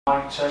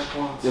Mic check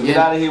one. Yo, get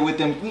out of here with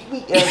them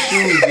weak ass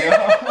shoes, yo.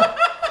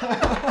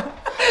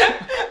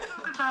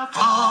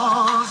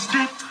 Balls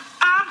deep.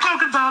 I'm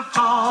talking about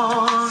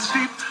balls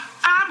deep.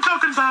 I'm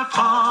talking about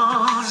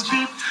balls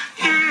deep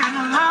in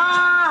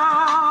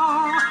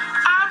love.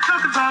 I'm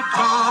talking about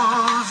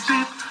balls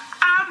deep.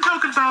 I'm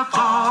talking about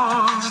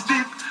balls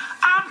deep.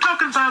 I'm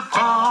talking about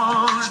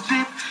balls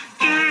deep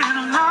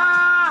in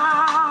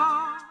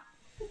love.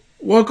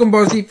 Welcome,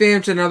 Balls Deep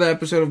fam, to another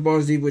episode of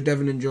Balls Deep with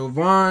Devin and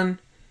Jovan.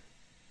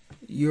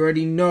 You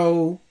already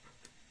know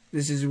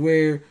this is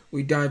where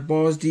we dive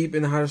balls deep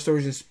in the hottest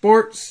stories in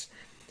sports.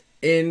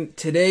 In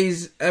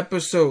today's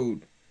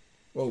episode,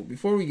 well,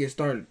 before we get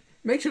started,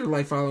 make sure to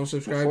like, follow, and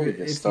subscribe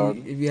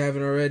if you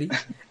haven't already.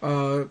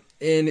 And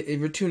if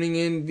you're tuning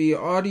in via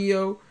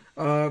audio,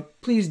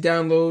 please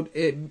download.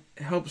 It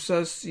helps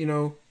us,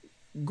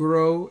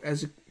 grow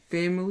as a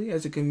family,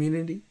 as a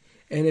community.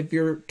 And if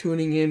you're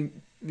tuning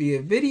in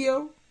via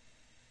video,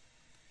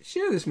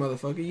 share this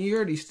motherfucker. You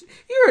already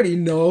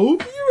know.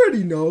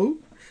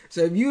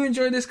 So if you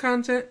enjoy this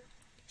content,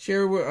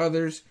 share it with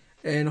others,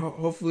 and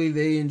hopefully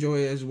they enjoy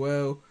it as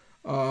well.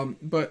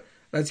 But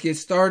let's get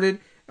started.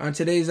 On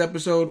today's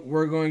episode,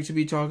 we're going to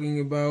be talking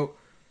about,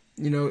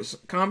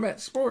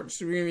 combat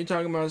sports. We're going to be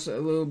talking about a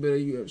little bit of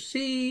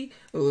UFC,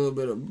 a little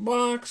bit of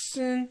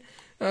boxing.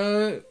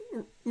 We're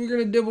going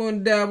to dibble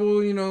and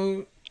dabble,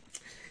 and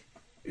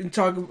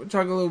talk a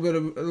little bit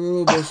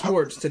of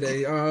sports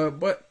today.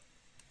 But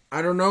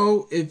I don't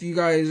know if you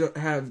guys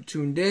have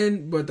tuned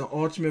in, but The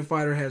Ultimate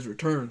Fighter has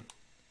returned.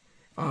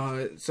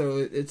 So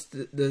it's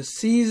the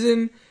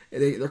season.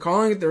 They're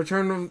calling it the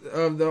return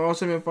of The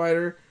Ultimate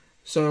Fighter.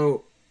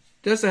 So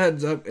just a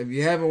heads up, if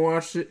you haven't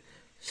watched it,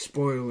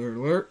 spoiler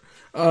alert.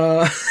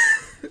 But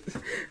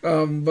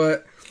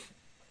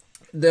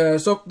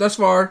so thus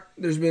far,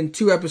 there's been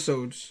 2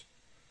 episodes.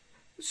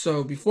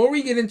 So before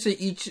we get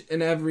into each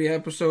and every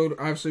episode,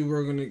 obviously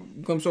we're going to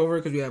glimpse over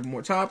it because we have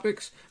more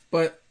topics.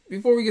 But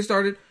before we get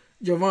started,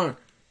 Jovan,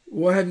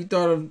 what have you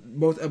thought of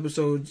both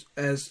episodes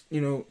as,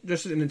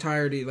 just in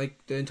entirety, like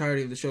the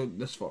entirety of the show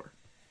thus far?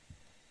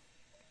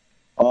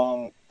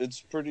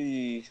 It's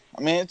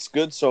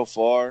good so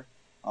far.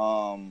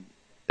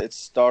 It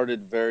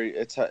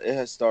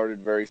has started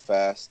very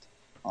fast,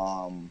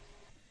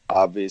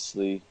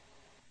 obviously.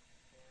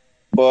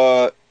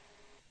 But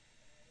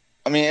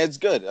it's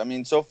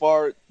good. So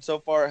far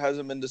it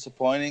hasn't been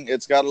disappointing.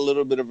 It's got a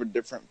little bit of a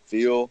different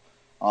feel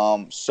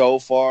so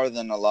far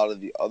than a lot of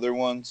the other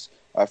ones.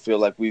 I feel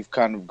like we've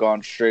kind of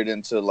gone straight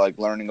into like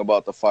learning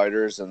about the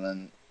fighters and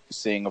then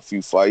seeing a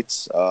few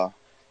fights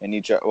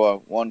in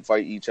one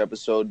fight each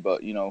episode.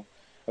 But I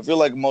feel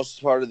like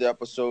most part of the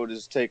episode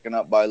is taken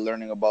up by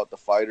learning about the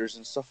fighters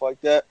and stuff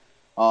like that.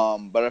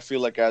 But I feel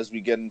like as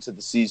we get into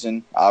the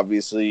season,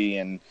 obviously,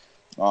 and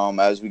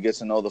as we get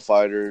to know the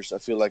fighters, I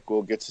feel like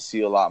we'll get to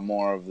see a lot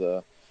more of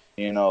the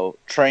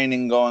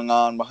training going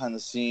on behind the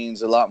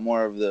scenes, a lot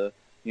more of the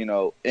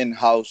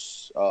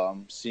in-house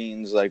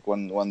scenes, like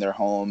when they're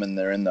home and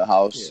they're in the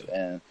house,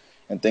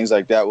 and things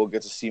like that. We'll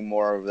get to see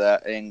more of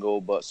that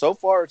angle. But so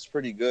far, it's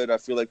pretty good. I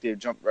feel like they've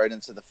jumped right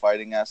into the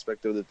fighting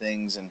aspect of the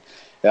things, and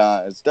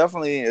it's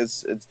definitely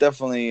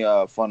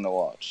fun to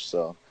watch.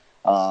 So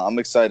I'm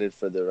excited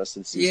for the rest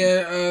of the season.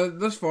 Yeah,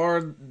 thus far,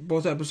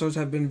 both episodes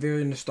have been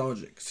very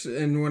nostalgic.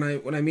 And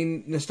when I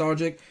mean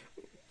nostalgic,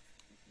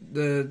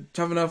 the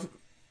Tough Enough.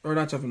 Or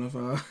not Tough Enough.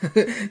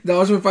 The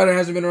Ultimate Fighter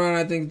hasn't been around.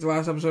 I think the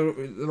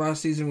last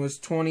season was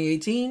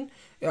 2018.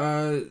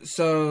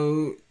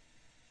 So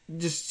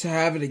just to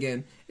have it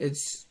again,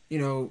 it's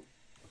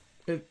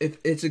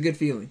it's a good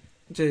feeling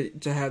to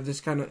have this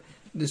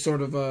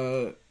sort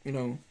of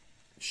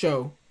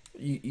show.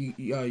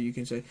 You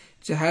can say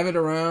to have it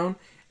around.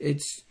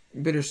 It's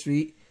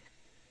bittersweet.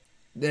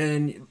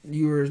 Then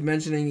you were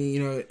mentioning,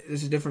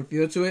 there's a different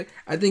feel to it.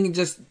 I think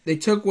they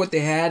took what they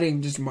had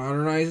and just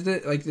modernized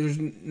it. Like, there's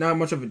not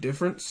much of a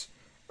difference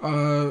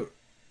of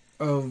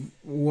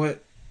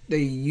what they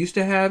used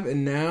to have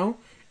and now.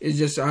 It's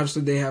just,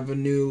 obviously, they have a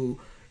new,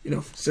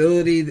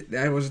 facility.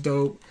 That was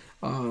dope.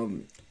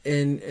 And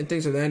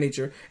things of that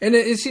nature. And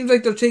it seems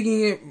like they're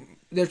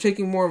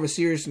taking more of a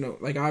serious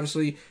note. Like,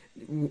 obviously,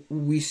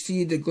 we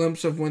see the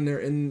glimpse of when they're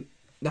in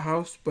the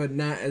house, but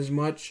not as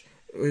much.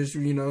 Was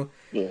we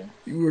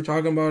were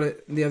talking about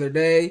it the other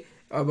day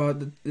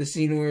about the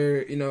scene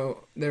where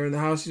they're in the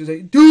house. He was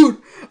like, "Dude,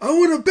 I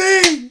want to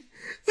bang,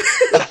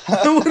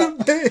 I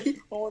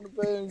want to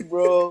bang,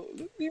 bro.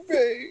 Let me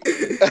bang."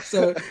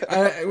 So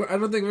I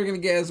don't think we're gonna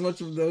get as much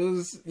of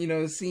those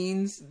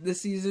scenes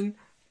this season.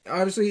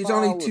 Obviously, it's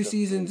only 2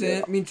 seasons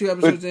in. 2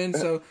 episodes in,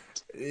 so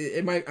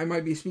I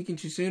might be speaking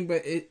too soon.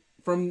 But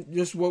from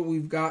just what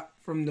we've got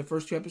from the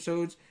first 2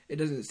 episodes, it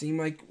doesn't seem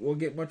like we'll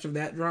get much of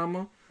that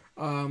drama.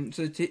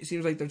 So it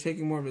seems like they're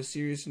taking more of a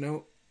serious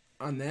note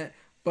on that.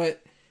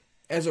 But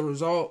as a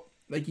result,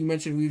 like you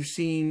mentioned, we've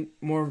seen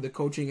more of the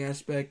coaching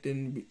aspect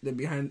and the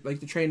behind,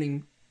 like the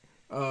training,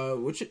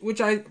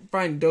 which I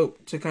find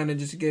dope to kind of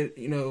just get,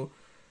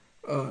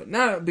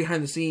 not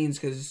behind the scenes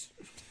because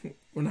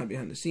we're not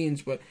behind the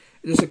scenes, but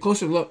just a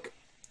closer look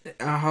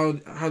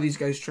how these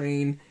guys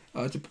train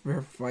to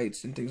prepare for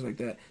fights and things like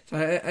that.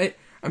 So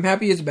I'm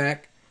happy it's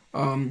back.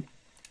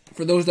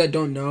 For those that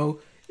don't know,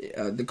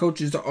 the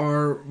coaches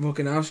are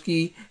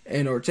Volkanovski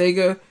and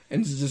Ortega,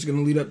 and this is just going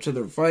to lead up to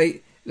their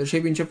fight, their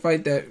championship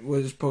fight that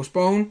was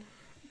postponed.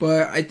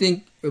 But I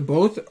think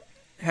both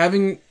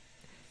having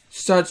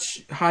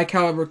such high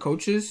caliber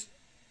coaches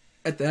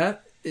at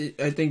that,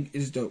 I think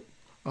is dope.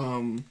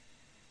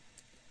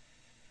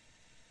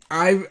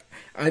 I've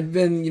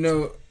been,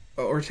 a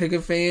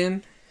Ortega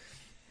fan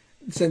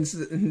since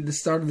the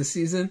start of the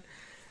season.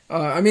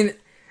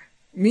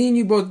 Me and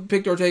you both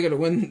picked Ortega to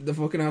win the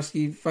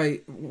Volkanovski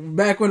fight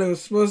back when it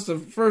was supposed to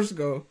first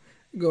go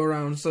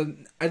around. So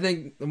I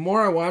think the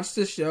more I watch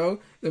this show,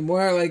 the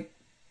more I like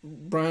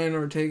Brian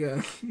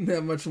Ortega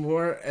that much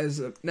more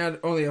as not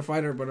only a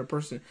fighter but a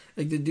person.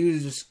 Like, the dude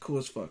is just cool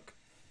as fuck.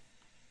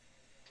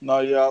 No,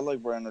 yeah, I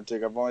like Brian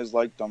Ortega. I've always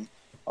liked him.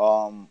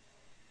 I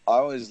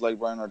always like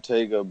Brian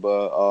Ortega,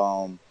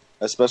 but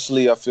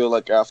especially I feel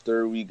like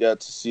after we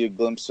got to see a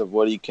glimpse of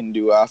what he can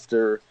do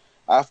after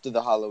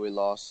the Holloway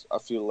loss, I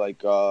feel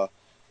like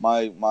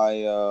my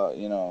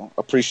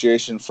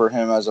appreciation for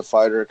him as a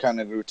fighter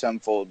kind of grew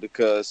tenfold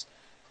because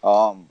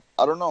I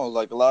don't know,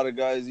 like a lot of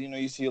guys,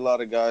 you see a lot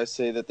of guys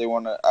say that they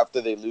want to,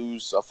 after they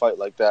lose a fight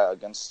like that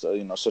against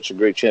such a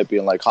great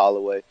champion like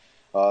Holloway,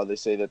 they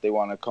say that they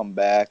want to come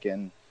back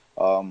and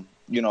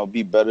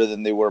be better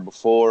than they were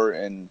before,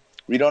 and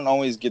we don't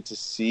always get to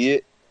see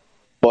it,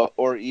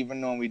 or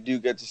even when we do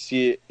get to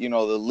see it,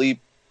 the leap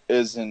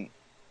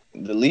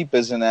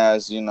isn't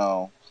as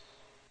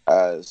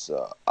as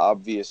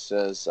obvious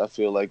as I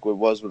feel like it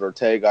was with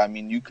Ortega. I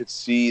mean, you could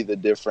see the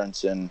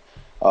difference in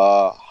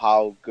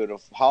how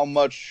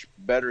much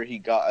better he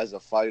got as a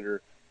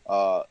fighter,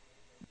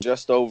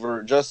 just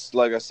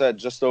like I said,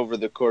 just over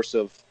the course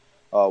of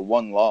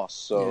one loss.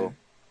 So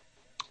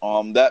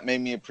that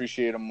made me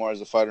appreciate him more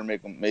as a fighter.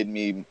 Made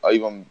me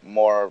even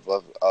more of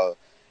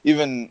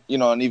an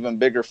even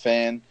bigger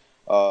fan.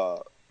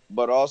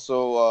 But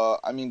also,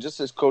 just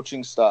his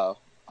coaching style.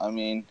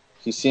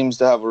 He seems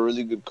to have a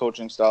really good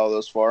coaching style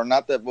thus far.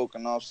 Not that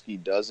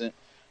Volkanovski doesn't,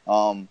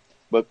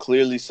 but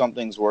clearly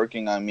something's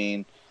working.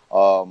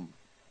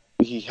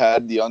 He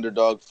had the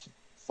underdog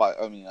fight.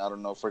 I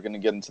don't know if we're going to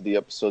get into the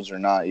episodes or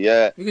not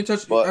yet. You can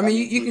touch. But,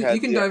 you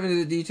can dive into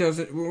the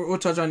details. We'll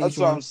touch on each one. That's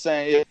what I'm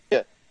saying.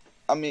 Yeah.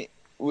 It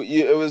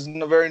was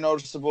very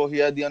noticeable. He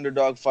had the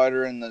underdog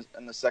fighter in the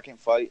second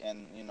fight,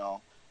 and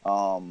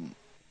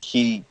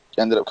he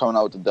ended up coming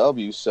out with the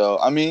W. So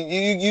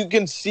you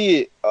can see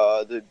it.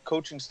 The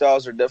coaching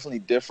styles are definitely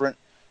different,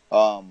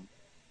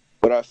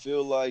 but I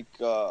feel like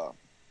the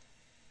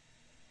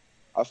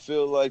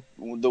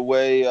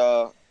way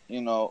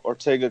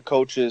Ortega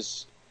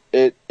coaches,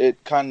 it's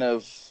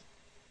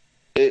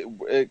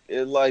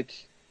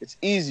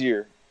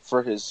easier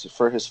for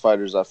his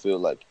fighters. I feel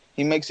like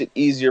he makes it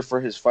easier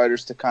for his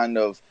fighters to kind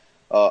of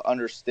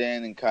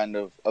understand and kind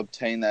of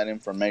obtain that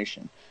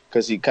information.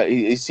 Because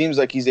he seems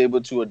like he's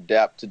able to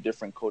adapt to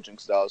different coaching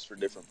styles for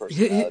different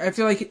personalities. I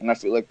feel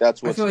like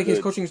that's what's good. His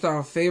coaching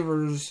style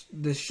favors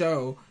the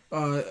show,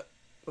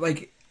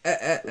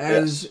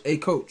 as a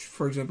coach,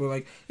 for example.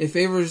 Like, it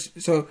favors.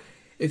 So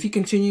if he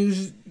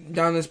continues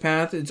down this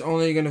path, it's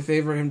only going to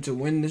favor him to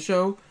win the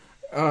show.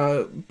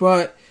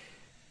 But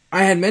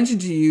I had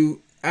mentioned to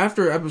you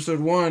after episode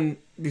 1,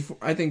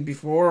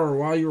 before or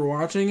while you were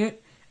watching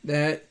it,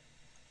 that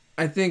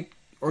I think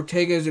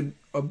Ortega is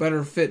a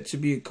better fit to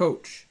be a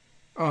coach.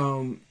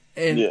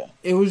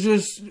 It was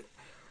just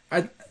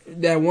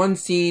that one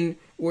scene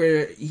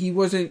where he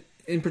wasn't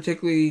in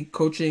particularly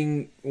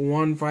coaching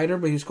one fighter,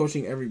 but he was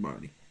coaching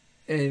everybody,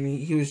 and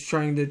he was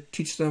trying to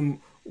teach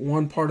them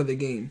one part of the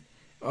game.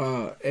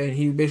 And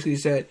he basically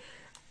said,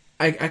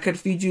 I could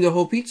feed you the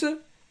whole pizza,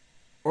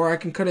 or I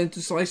can cut it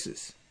into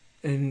slices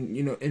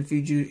and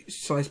feed you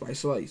slice by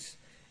slice.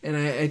 And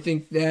I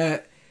think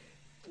that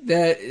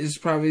is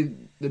probably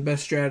the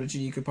best strategy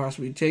you could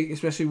possibly take,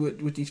 especially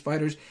with these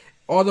fighters.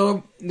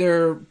 Although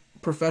they're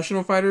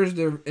professional fighters,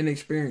 they're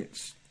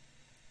inexperienced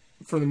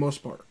for the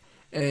most part.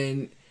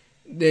 And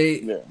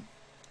they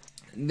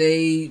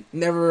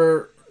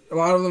never, a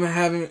lot of them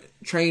haven't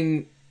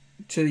trained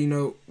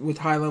to, with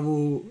high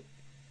level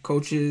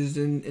coaches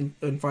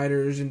and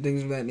fighters and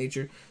things of that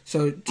nature.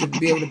 So to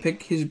be able to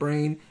pick his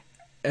brain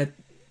at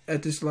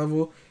this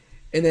level,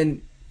 and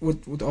then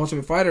with the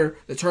Ultimate Fighter,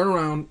 the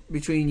turnaround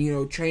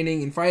between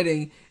training and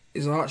fighting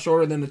is a lot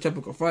shorter than a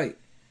typical fight.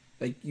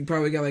 Like, you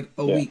probably got like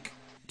a week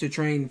to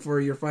train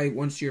for your fight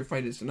once your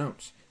fight is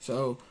announced.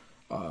 So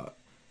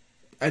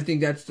I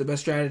think that's the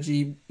best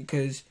strategy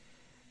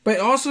but it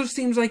also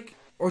seems like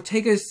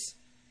Ortega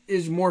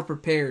is more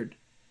prepared.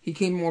 He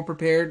came more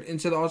prepared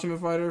into the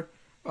Ultimate Fighter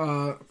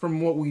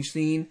from what we've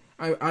seen.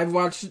 I've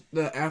watched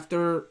the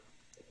after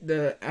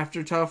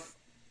Tough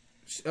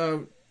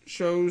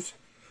shows.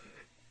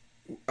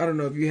 I don't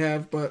know if you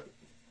have, but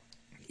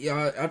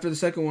after the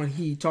second one,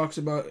 he talks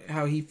about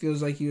how he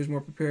feels like he was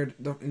more prepared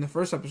in the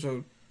first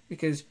episode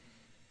because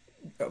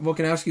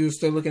Volkanovski was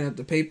still looking at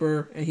the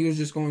paper and he was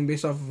just going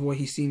based off of what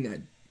he's seen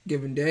that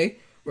given day.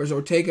 Whereas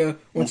Ortega,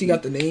 once he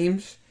got the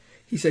names,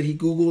 he said he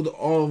Googled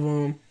all of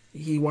them.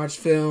 He watched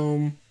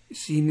film.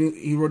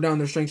 He wrote down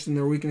their strengths and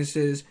their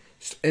weaknesses.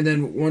 And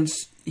then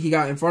once he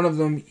got in front of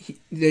them,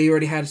 they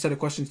already had a set of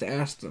questions to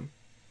ask them.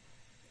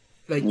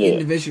 Like,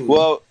 individually.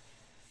 Well,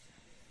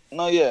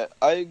 no, yeah.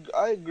 I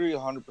agree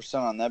 100%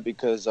 on that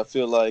because I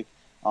feel like,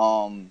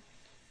 I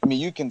mean,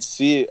 you can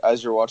see it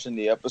as you're watching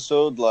the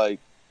episode. Like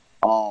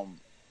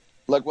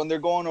when they're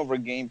going over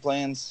game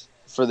plans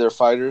for their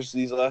fighters,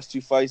 these last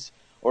 2 fights,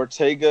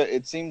 Ortega,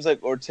 it seems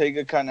like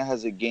Ortega kind of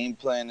has a game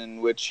plan in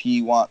which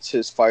he wants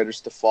his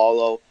fighters to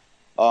follow.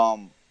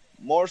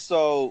 More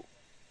so,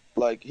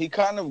 like, he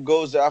kind of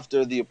goes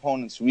after the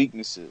opponent's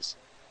weaknesses.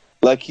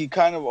 Like, he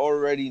kind of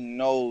already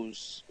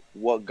knows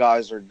what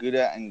guys are good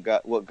at and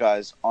what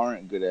guys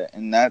aren't good at.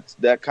 And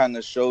that kind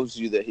of shows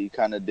you that he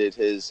kind of did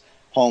his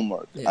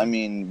homework. Yeah. I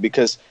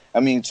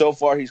mean, so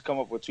far he's come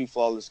up with 2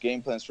 flawless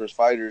game plans for his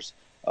fighters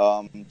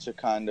to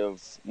kind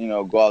of,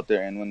 go out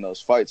there and win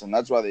those fights. And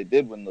that's why they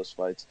did win those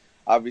fights.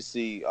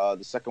 Obviously,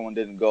 the second one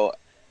didn't go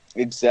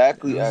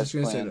exactly as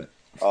planned.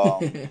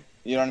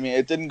 You know what I mean?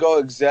 It didn't go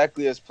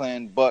exactly as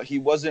planned, but he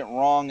wasn't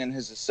wrong in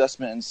his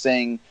assessment in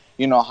saying,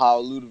 how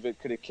Ludovic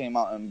could have came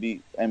out and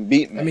beat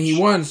Mitch. I mean, he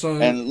won, so...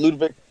 And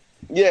Ludovic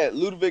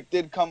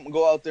did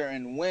go out there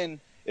and win.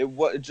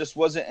 It just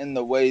wasn't in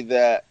the way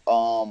that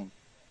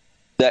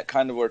that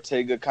kind of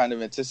Ortega kind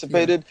of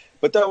anticipated. Yeah.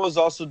 But that was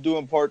also due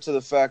in part to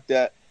the fact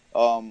that,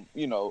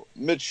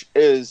 Mitch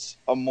is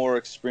a more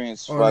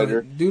experienced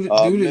fighter. Dude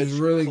is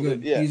really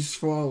good. Yeah. He's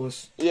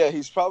flawless. Yeah,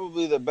 he's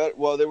probably the best.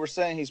 Well, they were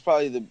saying he's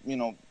probably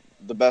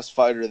the best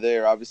fighter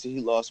there. Obviously,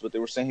 he lost, but they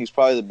were saying he's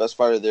probably the best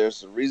fighter there.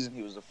 It's the reason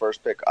he was the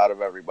first pick out of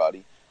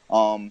everybody.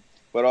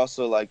 But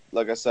also, like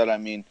I said, I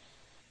mean,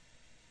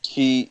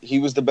 he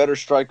was the better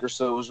striker,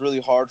 so it was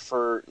really hard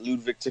for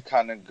Ludovic to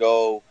kind of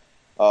go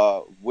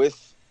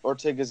with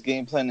Ortega's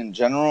game plan in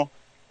general.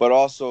 But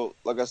also,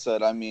 like I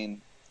said, I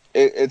mean,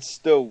 it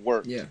still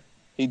worked. Yeah.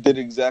 He did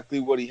exactly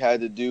what he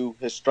had to do.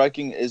 His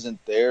striking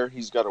isn't there.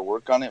 He's got to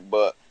work on it,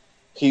 but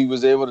he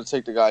was able to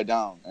take the guy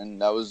down,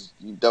 and that was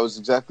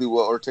exactly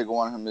what Ortega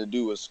wanted him to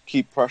do, was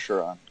keep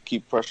pressure on. You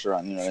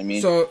know what I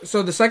mean? So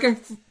the second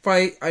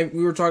fight,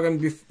 we were talking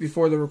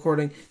before the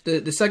recording.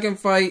 The second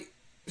fight,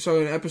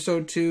 so in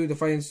episode 2, the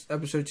fight in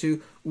episode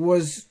 2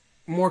 was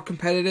more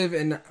competitive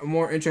and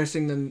more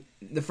interesting than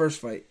the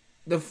first fight.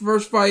 The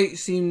first fight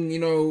seemed,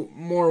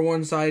 more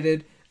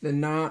one-sided than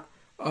not,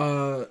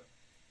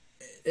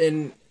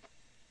 and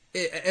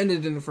it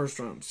ended in the first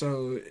round.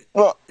 So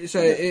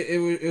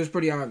it was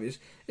pretty obvious.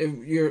 It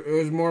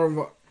was more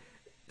of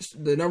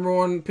the number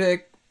 1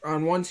 pick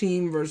on one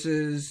team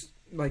versus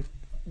like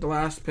the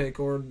last pick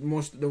or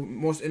the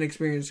most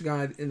inexperienced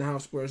guy in the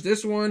house. Whereas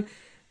this one,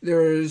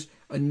 there's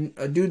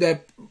a dude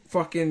that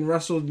fucking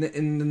wrestled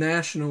in the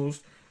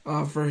nationals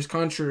for his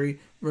country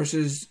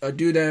versus a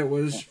dude that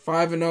was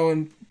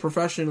 5-0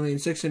 professionally and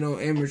 6-0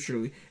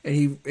 amateurly, and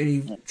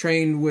he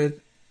trained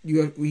with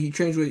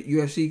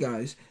UFC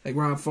guys like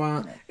Rob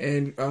Font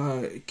and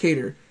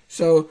Cater.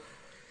 So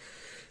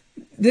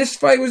this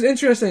fight was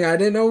interesting. I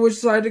didn't know which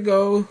side to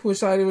go, which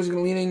side he was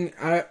leaning.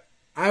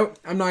 I'm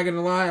not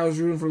gonna lie, I was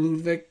rooting for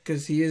Ludovic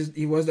because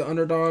he was the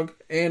underdog,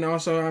 and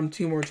also I'm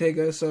Team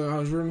Ortega, so I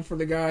was rooting for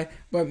the guy.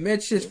 But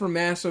Mitch is from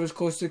Mass, so it's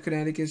close to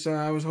Connecticut, so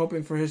I was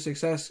hoping for his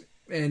success.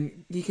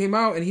 And he came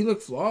out and he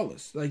looked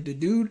flawless. Like the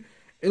dude,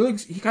 he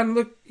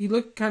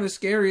looked kind of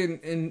scary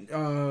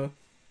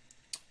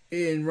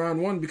in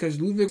round 1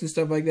 because Ludovic and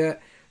stuff like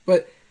that.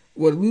 But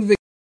what Ludovic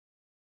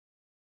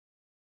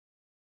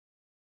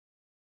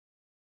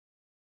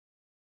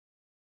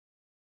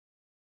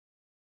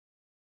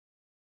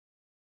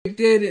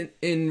did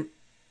in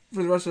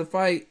for the rest of the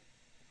fight,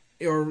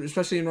 or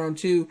especially in round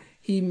 2,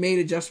 he made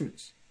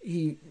adjustments.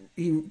 He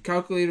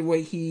calculated what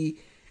he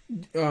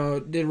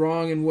did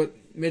wrong and what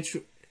Mitch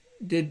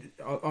did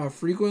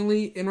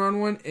frequently in round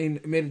 1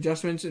 and made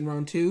adjustments in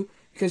round 2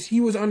 because he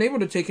was unable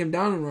to take him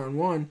down in round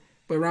 1.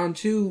 But round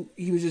 2,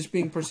 he was just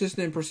being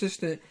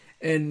persistent,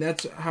 and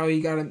that's how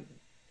he got him.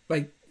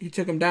 Like, he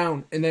took him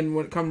down. And then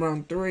when it come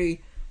round 3,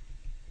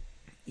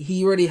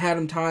 he already had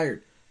him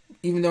tired.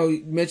 Even though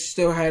Mitch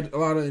still had a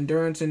lot of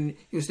endurance and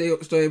he was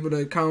still able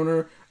to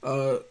counter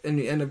and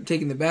he ended up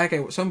taking the back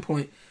at some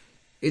point,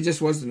 it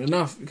just wasn't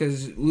enough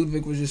because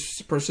Ludovic was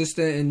just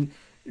persistent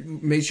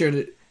and made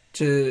sure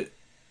to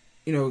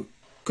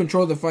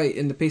control the fight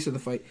and the pace of the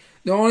fight.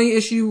 The only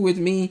issue with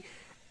me,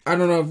 I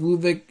don't know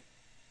if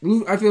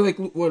I feel like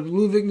what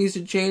Ludovic needs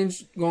to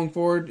change going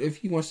forward if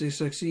he wants to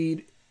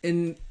succeed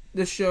in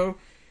this show,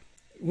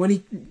 when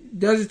he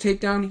does a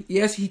takedown,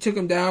 yes, he took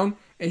him down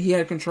and he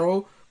had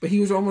control, but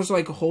he was almost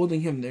like holding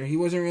him there. He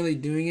wasn't really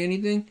doing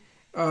anything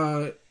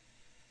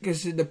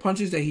because the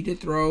punches that he did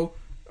throw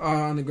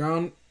on the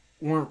ground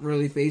weren't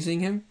really phasing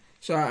him.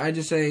 So I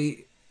just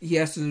say he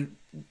has to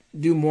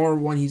do more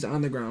when he's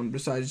on the ground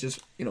besides just,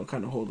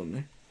 kind of hold him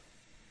there.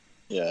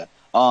 Yeah.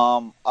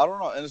 I don't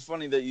know, and it's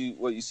funny that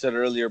what you said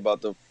earlier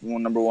about the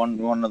one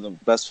of the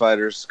best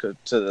fighters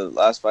to the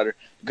last fighter,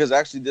 because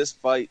actually this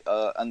fight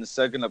on the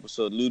second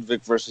episode,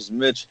 Ludovic versus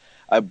Mitch,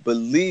 I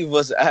believe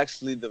was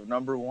actually the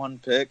number 1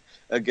 pick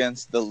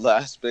against the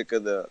last pick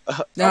of the.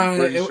 No,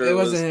 it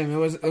wasn't him. It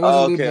wasn't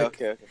Ludwig.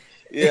 Okay.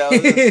 Yeah, I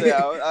was gonna say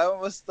I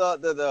almost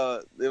thought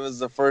that it was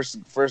the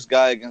first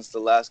guy against the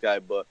last guy,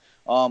 but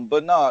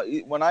no,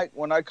 when I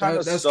kind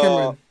of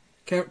saw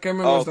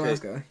Cameron was the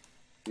last guy.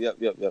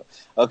 Yep.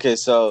 Okay,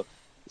 so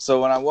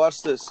when I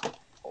watched this,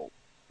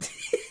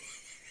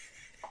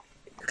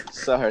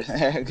 sorry.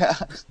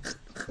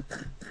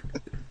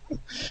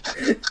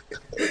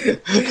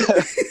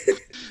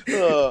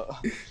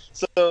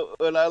 So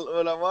when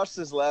I watched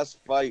this last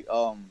fight,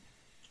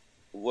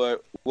 when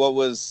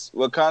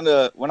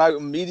I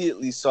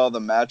immediately saw the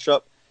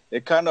matchup,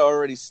 it kind of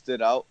already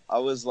stood out.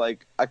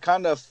 I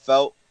kind of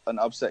felt an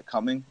upset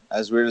coming,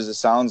 as weird as it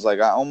sounds. Like,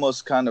 I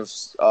almost kind of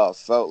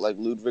felt like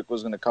Ludwig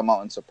was going to come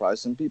out and surprise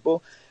some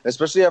people,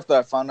 especially after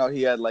I found out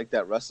he had like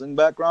that wrestling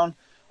background.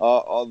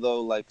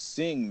 Although, like,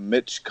 seeing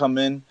Mitch come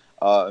in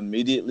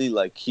immediately,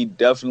 like, he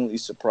definitely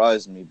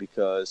surprised me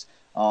because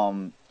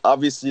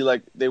obviously,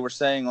 like, they were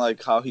saying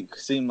like how he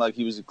seemed like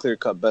he was a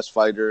clear-cut best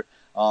fighter.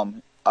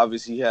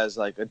 Obviously, he has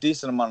like a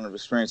decent amount of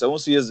experience. I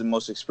won't say he has the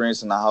most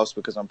experience in the house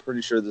because I'm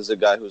pretty sure there's a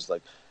guy who's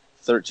like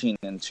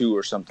 13-2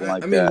 or something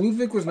like that. I mean,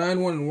 Ludwig was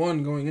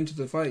 9-1-1 going into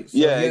the fight. So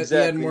yeah,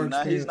 exactly. He had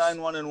more he's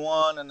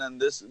 9-1-1, and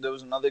then there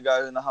was another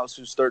guy in the house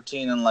who's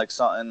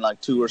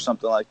 13-2 or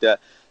something like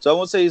that. So I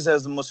won't say he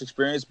has the most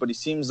experience, but he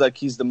seems like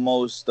he's the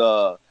most.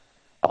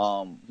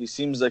 He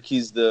seems like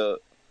he's the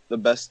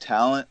best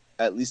talent,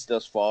 at least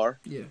thus far.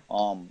 Yeah.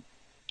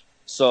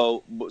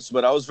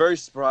 But I was very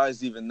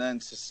surprised even then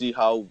to see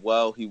how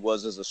well he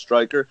was as a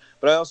striker.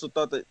 But I also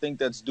think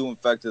that's due in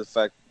fact to the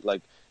fact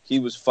like he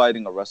was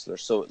fighting a wrestler,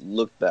 so it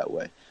looked that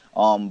way.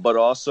 But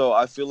also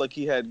I feel like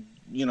he had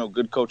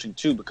good coaching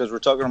too, because we're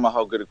talking about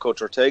how good a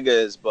coach Ortega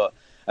is, but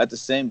at the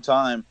same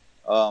time,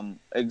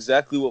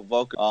 exactly what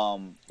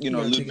Vulcan,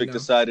 Ludwig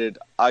decided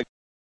I.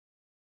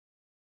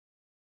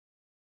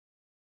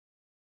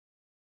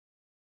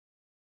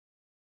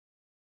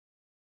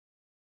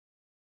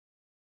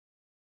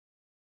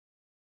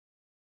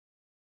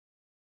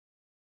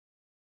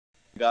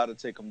 Got to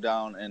take him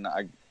down,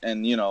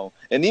 and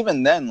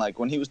even then, like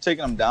when he was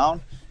taking him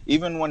down,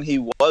 even when he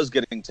was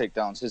getting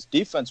takedowns, his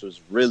defense was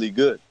really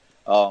good.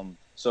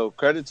 So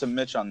credit to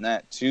Mitch on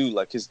that too.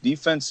 Like his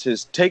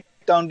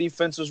takedown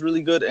defense was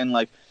really good, and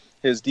like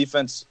his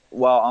defense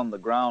while on the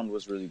ground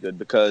was really good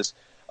because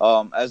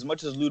as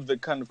much as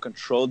Ludwig kind of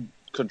controlled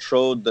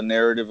the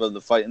narrative of the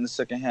fight in the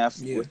second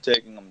half with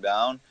taking him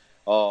down.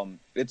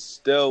 It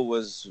still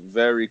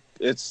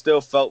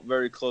felt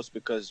very close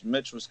because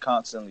Mitch was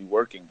constantly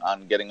working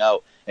on getting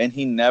out, and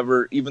he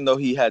never, even though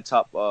he had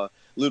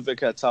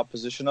Ludwig had top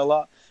position a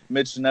lot,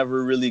 Mitch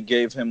never really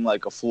gave him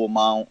like a full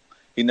mount.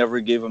 He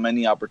never gave him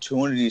any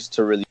opportunities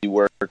to really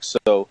work.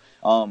 So,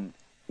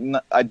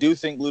 I do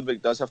think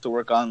Ludwig does have to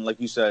work on,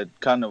 like you said,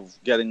 kind of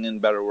getting in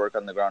better work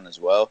on the ground as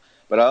well.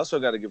 But I also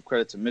got to give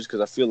credit to Mitch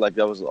because I feel like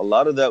a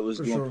lot of that was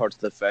due in part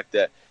to the fact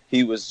that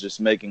he was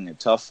just making it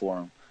tough for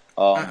him.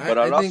 But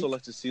I'd also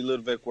like to see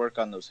Ludwig work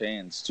on those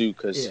hands too,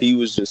 because he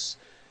was just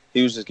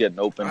getting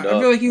opened up. I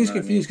feel like he was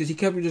confused because he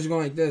kept just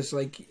going like this,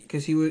 like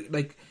because he was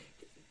like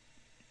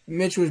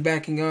Mitch was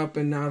backing up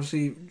and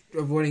obviously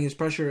avoiding his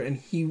pressure, and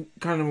he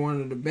kind of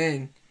wanted to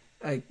bang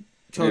like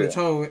toe to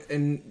toe,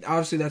 and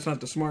obviously that's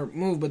not the smart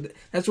move, but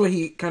that's what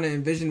he kind of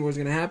envisioned was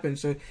going to happen.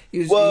 So he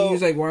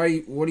was like, what are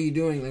you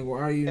doing? Like,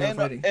 why are you not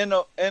fighting?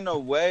 In a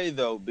way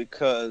though,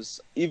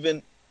 because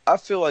even I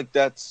feel like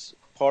that's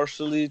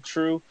partially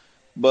true.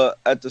 But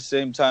at the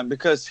same time,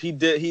 because he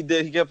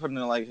kept putting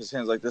like his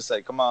hands like this,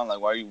 like, come on,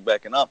 like, why are you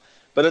backing up?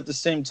 But at the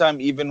same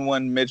time, even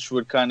when Mitch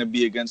would kind of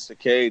be against the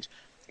cage,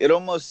 it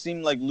almost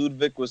seemed like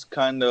Ludwig was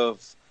kind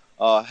of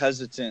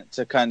hesitant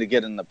to kind of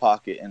get in the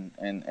pocket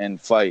and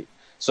fight.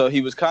 So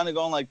he was kind of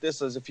going like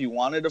this as if he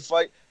wanted to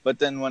fight, but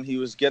then when he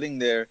was getting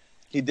there,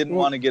 he didn't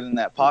want to get in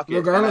that pocket.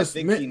 Regardless,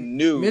 and I think he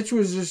knew Mitch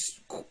was just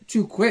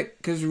too quick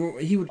because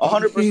he would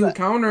 100%.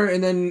 Counter,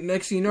 and then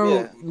next thing you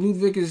know,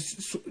 Ludwig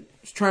is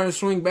trying to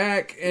swing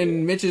back,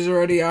 and Mitch is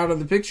already out of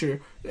the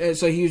picture.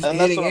 So he was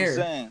hitting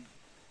air.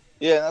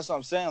 That's what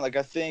I'm saying. Like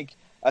I think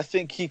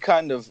he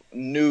kind of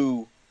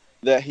knew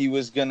that he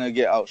was gonna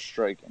get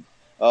outstriken.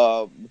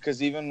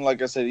 Because even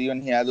like I said,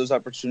 even he had those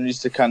opportunities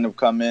to kind of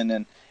come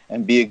in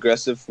and be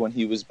aggressive when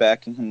he was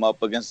backing him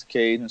up against the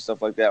cage and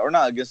stuff like that, or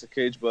not against the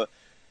cage, but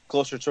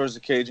closer towards the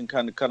cage and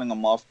kind of cutting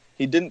him off.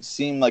 He didn't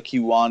seem like he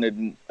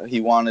wanted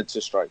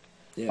to strike.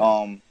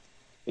 Yeah.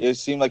 It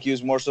seemed like he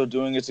was more so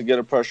doing it to get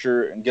a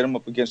pressure and get him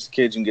up against the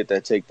cage and get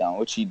that takedown,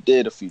 which he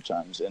did a few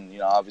times. And,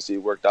 obviously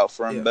it worked out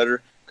for him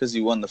better because he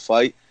won the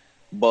fight.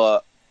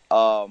 But,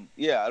 I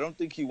don't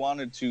think he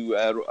wanted to,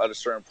 at a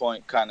certain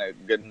point, kind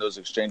of get in those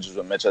exchanges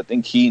with Mitch. I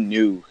think he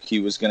knew he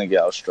was going to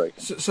get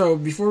outstriken. So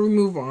before we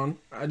move on,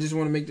 I just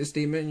want to make this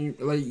statement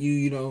and let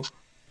you,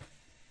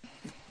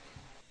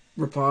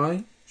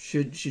 reply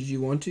should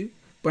you want to.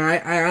 But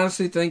I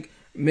honestly think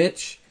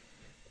Mitch,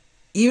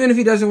 even if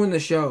he doesn't win the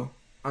show,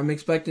 I'm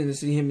expecting to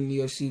see him in the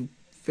UFC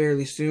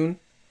fairly soon.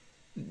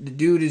 The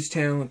dude is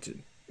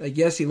talented. Like,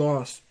 yes, he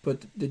lost,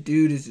 but the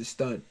dude is a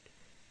stud.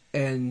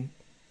 And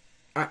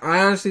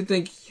I honestly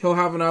think he'll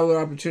have another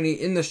opportunity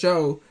in the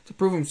show to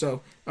prove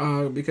himself.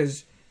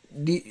 Because,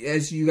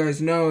 as you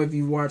guys know, if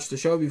you watched the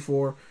show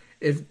before,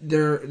 if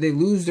they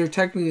lose, they're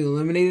technically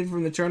eliminated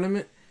from the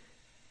tournament,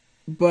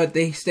 but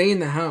they stay in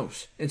the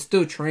house and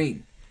still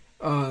train.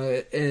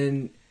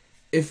 And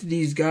if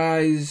these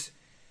guys,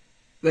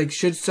 like,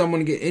 should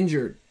someone get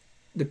injured,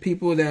 the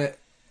people that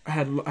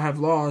have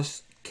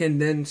lost can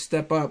then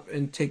step up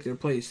and take their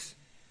place,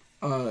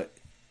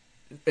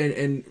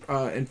 and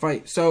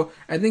fight. So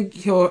I think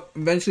he'll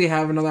eventually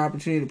have another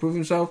opportunity to prove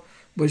himself.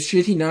 But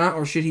should he not,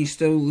 or should he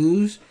still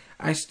lose,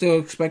 I still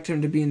expect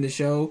him to be in the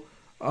show,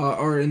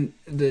 or in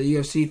the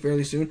UFC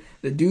fairly soon.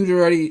 The dude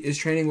already is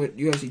training with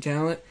UFC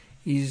talent.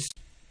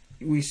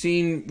 We've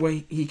seen what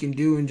he can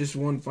do in just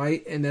one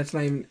fight, and that's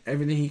not even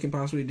everything he can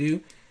possibly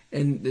do.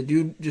 And the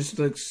dude just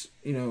looks,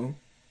 I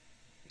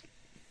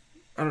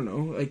don't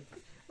know, like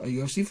a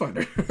UFC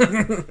fighter.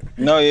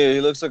 No, yeah,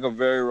 he looks like a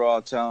very raw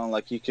talent.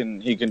 Like he can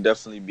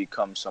definitely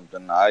become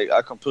something.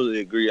 I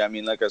completely agree. I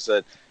mean, like I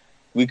said,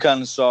 we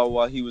kind of saw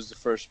why he was the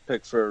first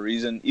pick for a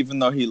reason. Even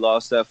though he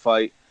lost that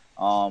fight,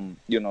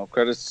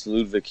 credits to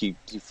Ludwig. He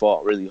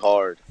fought really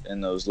hard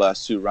in those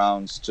last 2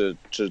 rounds to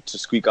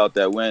squeak out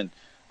that win.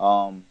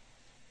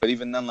 But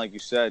even then, like you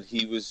said,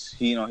 he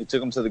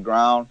took him to the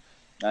ground,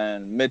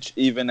 and Mitch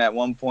even at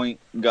one point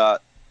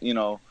got,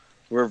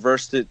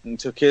 reversed it and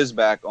took his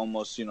back,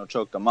 almost,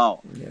 choked him out.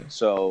 Yeah.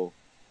 So,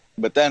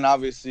 but then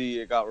obviously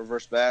it got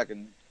reversed back,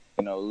 and,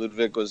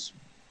 Ludwig was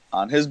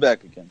on his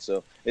back again.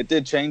 So it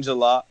did change a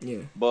lot. Yeah.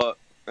 But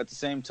at the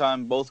same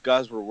time, both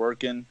guys were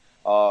working.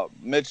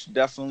 Mitch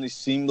definitely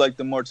seemed like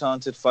the more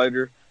talented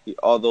fighter,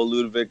 although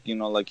Ludwig,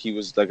 like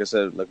we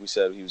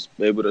said, he was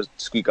able to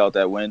squeak out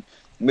that win.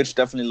 Mitch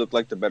definitely looked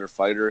like the better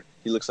fighter.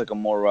 He looks like a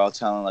more raw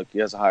talent, like he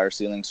has a higher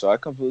ceiling. So I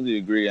completely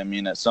agree. I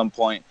mean, at some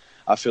point,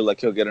 I feel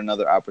like he'll get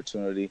another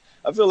opportunity.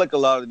 I feel like a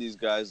lot of these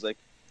guys, like,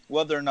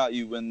 whether or not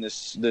you win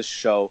this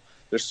show,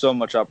 there's so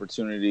much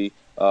opportunity.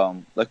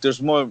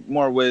 There's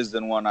more ways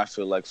than one, I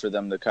feel like, for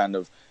them to kind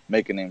of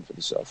make a name for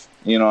themselves.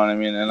 You know what I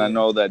mean? And yeah. I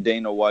know that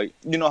Dana White,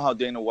 you know how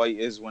Dana White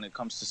is when it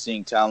comes to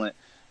seeing talent.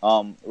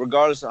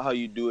 Regardless of how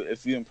you do it,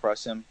 if you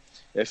impress him,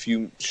 if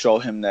you show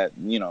him that,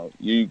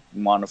 you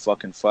want to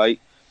fucking fight,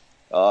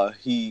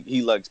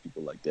 he likes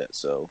people like that.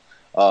 So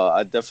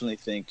I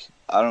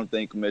don't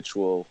think Mitch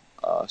will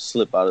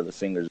slip out of the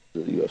fingers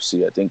of the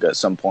UFC. I think at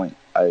some point,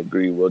 I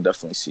agree, we'll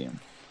definitely see him.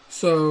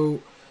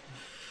 So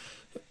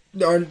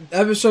our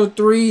episode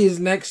 3 is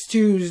next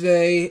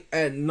Tuesday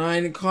at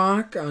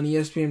 9:00 on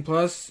ESPN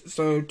Plus.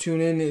 So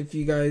tune in if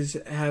you guys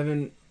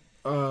haven't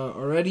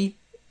already,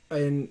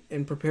 and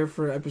prepare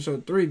for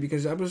episode 3,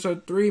 because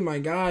episode 3, my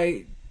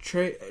guy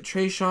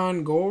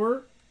Tresean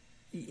Gore,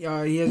 he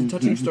has a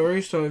touching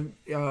story. So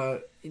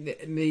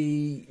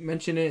they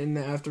mention it in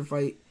the after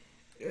fight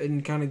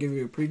and kind of give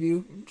you a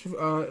preview to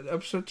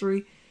episode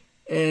 3,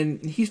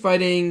 and he's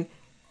fighting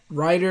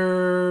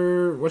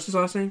Ryder. What's his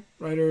last name?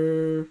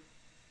 Ryder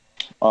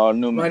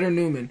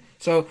Newman.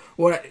 So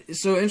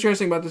what's so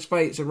interesting about this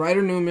fight? So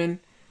Ryder Newman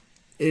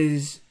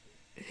is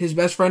his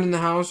best friend in the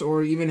house,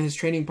 or even his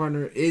training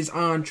partner, is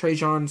on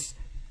Tresean's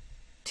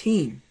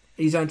team.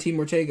 He's on Team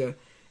Ortega,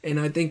 and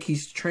I think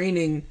he's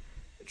training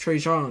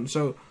Tresean.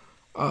 So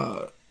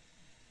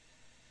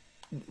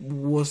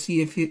we'll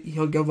see if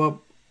he'll give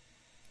up,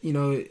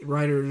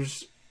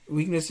 Ryder's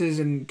weaknesses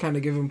and kind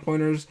of give him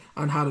pointers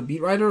on how to beat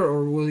Ryder,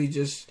 or will he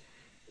just,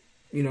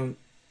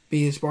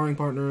 be his sparring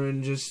partner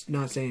and just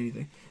not say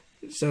anything?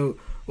 So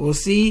we'll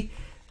see.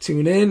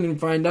 Tune in and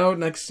find out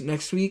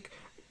next week.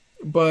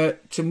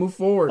 But to move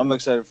forward, I'm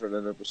excited for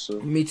that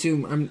episode. Me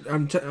too. I'm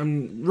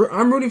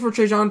rooting for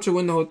Tresean to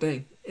win the whole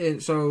thing.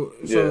 And so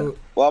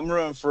well, I'm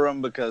rooting for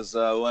him because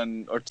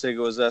when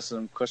Ortega was asking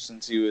him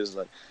questions, he was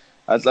like,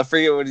 I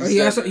forget what he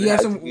said. He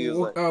asked him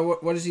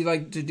what does he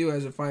like to do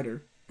as a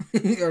fighter,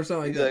 or something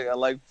like that. Like, I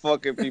like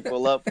fucking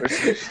people up or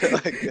something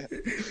like that.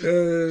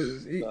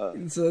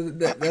 So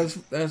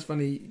that's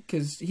funny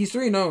because he's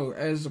 3-0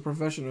 as a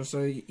professional. So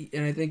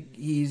and I think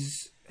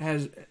he's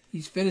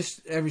finished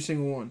every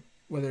single one,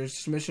 whether it's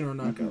submission or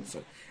knockout. Mm-hmm.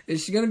 So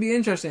it's going to be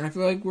interesting. I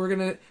feel like we're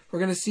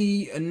gonna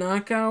see a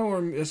knockout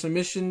or a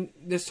submission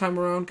this time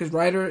around, because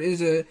Ryder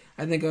is a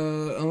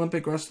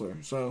Olympic wrestler.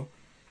 So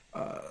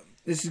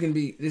this is gonna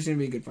be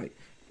a good fight.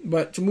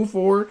 But to move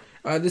forward,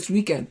 this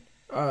weekend,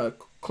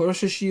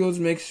 Claressa Shields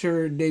makes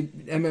her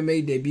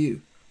MMA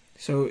debut.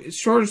 So it's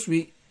short and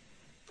sweet.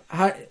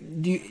 How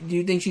do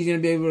you think she's gonna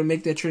be able to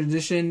make that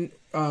transition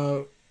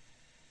into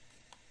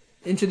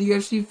the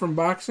UFC from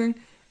boxing?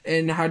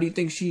 And how do you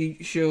think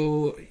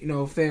she'll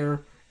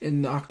fare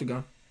in the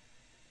octagon?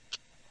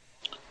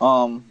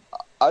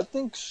 I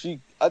think she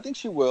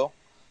will.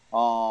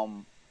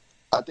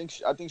 I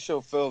think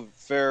she'll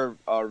fare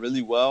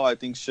really well. I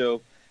think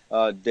she'll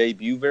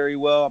debut very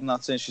well. I'm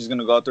not saying she's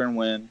gonna go out there and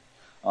win,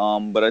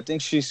 but I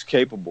think she's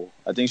capable.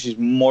 I think she's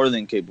more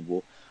than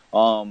capable.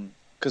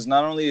 Because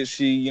not only is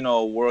she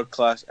a world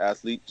class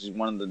athlete, she's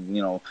one of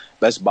the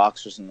best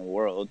boxers in the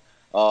world.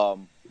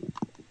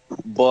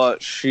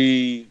 but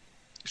she's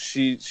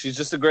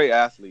just a great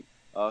athlete.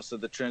 So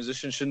the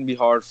transition shouldn't be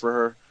hard for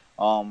her.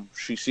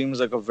 She seems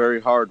like a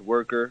very hard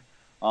worker.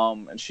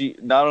 And she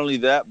not only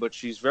that, but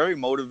she's very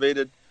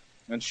motivated.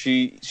 And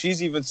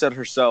she's even said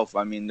herself,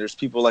 I mean, there's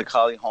people like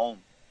Holly Holm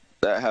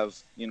that have,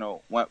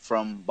 went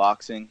from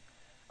boxing,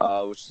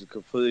 which is a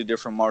completely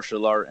different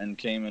martial art, and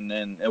came in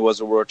and it was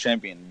a world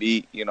champion,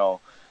 beat,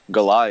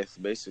 Goliath,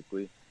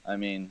 basically. I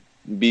mean,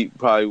 beat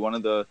probably one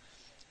of the,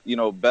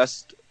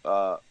 best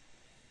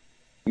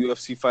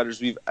UFC fighters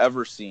we've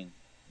ever seen.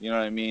 You know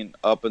what I mean?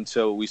 Up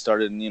until we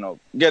started,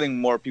 getting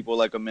more people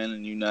like Amanda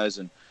Nunes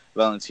and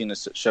Valentina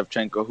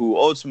Shevchenko, who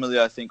ultimately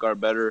I think are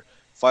better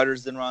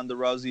fighters than Ronda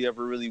Rousey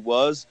ever really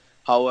was.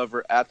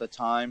 However, at the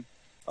time,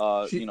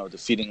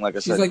 defeating, like I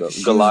said,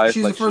 Goliath.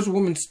 She's the first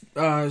woman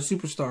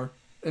superstar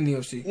in the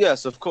UFC.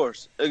 Yes, of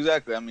course.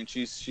 Exactly. I mean,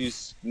 she's she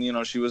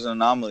was an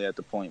anomaly at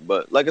the point.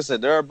 But like I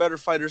said, there are better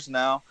fighters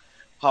now.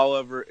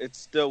 However, it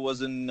still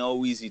wasn't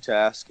no easy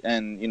task.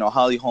 And,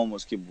 Holly Holm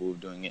was capable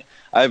of doing it.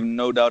 I have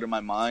no doubt in my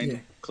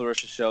mind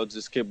Claressa Shields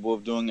is capable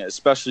of doing it,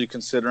 especially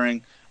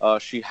considering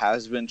she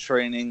has been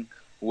training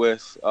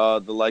with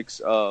the likes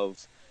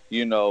of,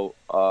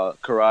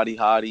 Karate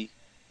Hottie.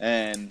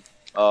 And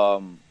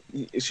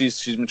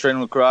she's been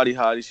training with Karate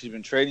Hottie. She's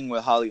been training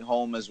with Holly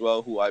Holm as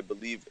well, who I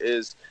believe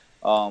is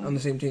on the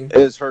same team.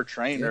 Is her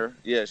trainer.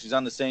 Yeah, she's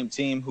on the same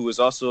team, who is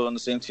also on the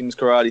same team as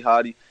Karate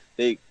Hottie.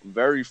 They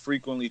very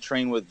frequently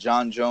train with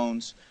John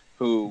Jones,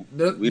 who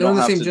we don't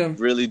have to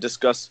really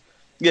discuss.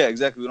 Yeah,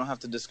 exactly. We don't have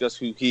to discuss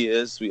who he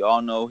is. We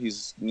all know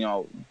he's,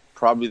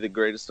 probably the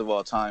greatest of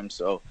all time.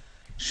 So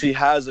she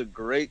has a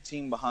great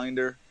team behind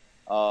her.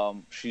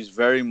 She's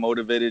very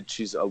motivated.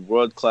 She's a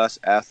world-class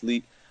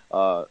athlete.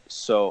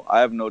 So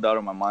I have no doubt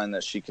in my mind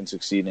that she can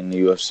succeed in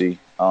the UFC.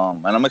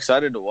 And I'm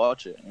excited to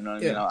watch it. You know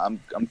what I mean?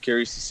 I'm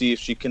curious to see if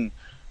she can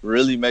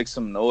really make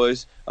some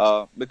noise.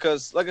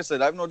 Because, like I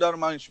said, I have no doubt in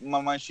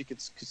my mind she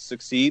could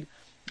succeed,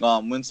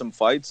 win some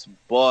fights.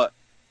 But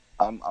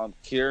I'm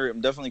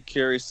definitely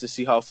curious to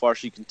see how far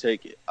she can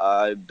take it.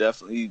 It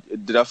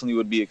definitely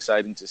would be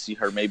exciting to see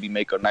her maybe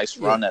make a nice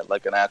run at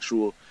like an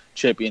actual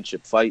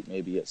championship fight,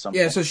 maybe at some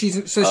point. Yeah, so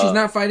she's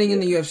not fighting in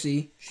the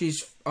UFC.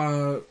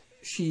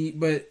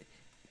 But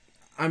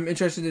I'm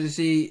interested to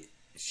see,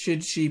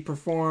 should she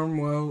perform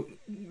well,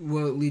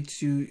 will it lead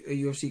to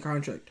a UFC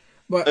contract?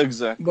 But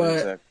exactly.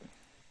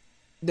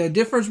 The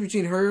difference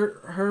between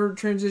her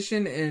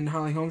transition and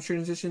Holly Holm's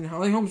transition,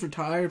 Holly Holm's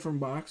retired from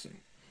boxing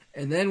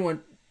and then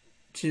went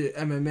to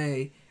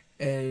MMA,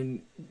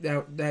 and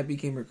that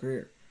became her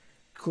career.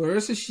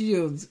 Claressa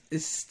Shields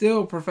is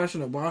still a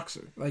professional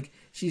boxer. Like,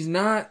 she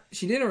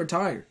didn't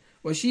retire.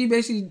 What she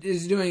basically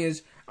is doing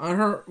is,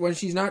 when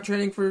she's not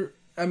training for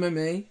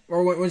MMA,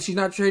 or when she's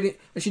not training,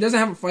 when she doesn't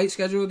have a fight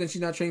scheduled, then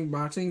she's not training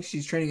boxing,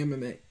 she's training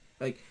MMA.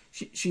 Like,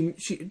 so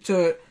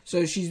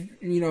she's,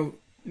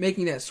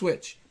 making that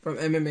switch from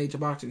MMA to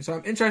boxing. So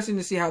I'm interested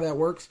to see how that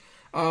works.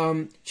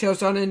 Chael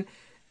Sonnen,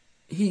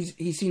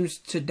 he seems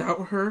to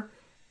doubt her,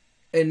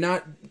 and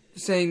not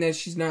saying that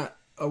she's not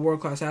a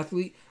world-class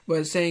athlete,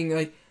 but saying,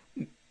 like,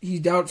 he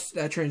doubts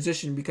that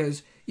transition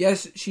because,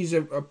 yes, she's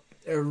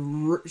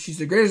she's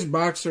the greatest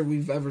boxer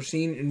we've ever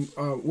seen,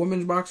 and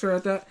women's boxer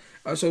at that.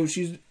 So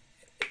she's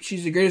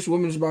the greatest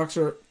women's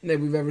boxer that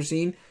we've ever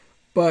seen.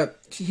 But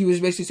he was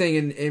basically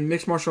saying in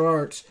mixed martial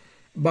arts,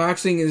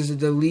 boxing is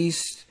the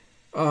least.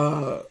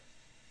 What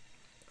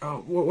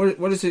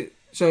is it?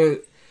 So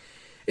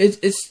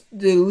it's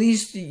the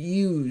least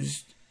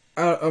used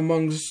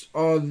amongst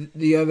all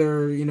the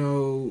other,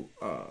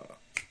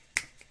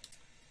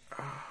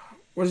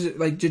 what is it,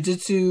 like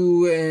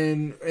jiu-jitsu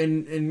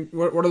and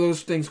what are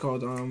those things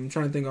called? I'm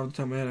trying to think off the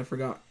top of my head. I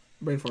forgot.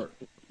 Brain fart.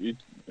 What are you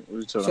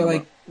talking so about?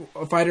 Like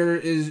a fighter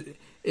is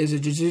a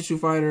jiu-jitsu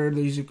fighter.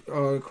 There's a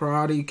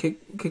karate,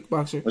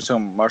 kickboxer. What's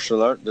some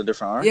martial art? The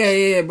different arts?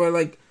 Yeah. But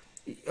like,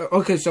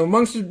 okay, so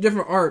amongst the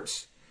different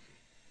arts,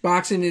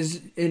 boxing is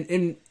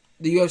in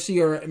the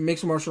UFC or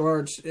mixed martial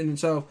arts in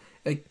itself.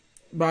 Like,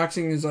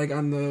 boxing is like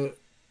on the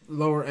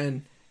lower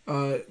end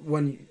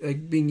when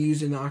like being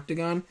used in the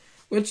octagon,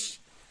 which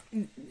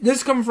this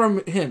is coming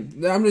from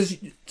him. I'm just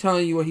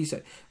telling you what he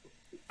said.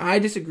 I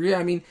disagree.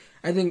 I mean,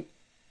 I think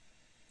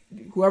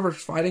whoever's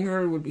fighting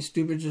her would be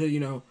stupid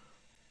to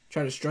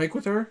try to strike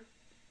with her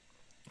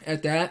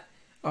at that,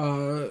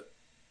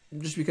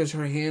 just because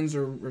her hands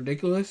are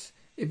ridiculous.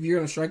 If you're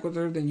gonna strike with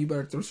her, then you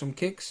better throw some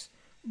kicks.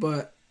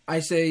 But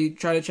I say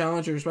try to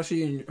challenge her,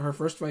 especially in her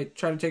first fight.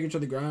 Try to take her to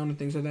the ground and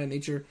things of that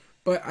nature.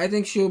 But I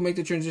think she'll make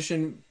the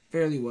transition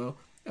fairly well,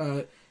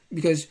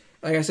 because,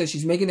 like I said,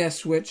 she's making that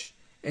switch,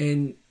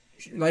 and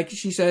like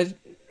she said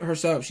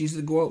herself, she's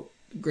the GOAT,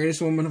 the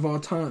greatest woman of all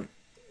time.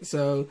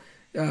 So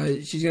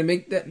she's gonna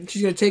make that.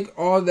 She's gonna take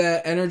all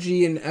that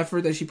energy and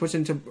effort that she puts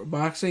into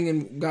boxing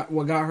and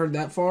what got her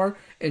that far,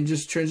 and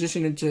just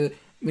transition into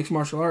mixed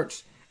martial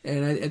arts.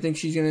 And I think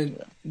she's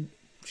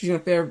gonna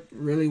fare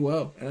really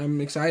well. And I'm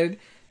excited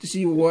to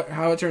see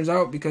how it turns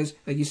out because,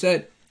 like you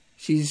said,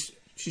 she's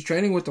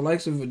training with the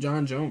likes of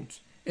John Jones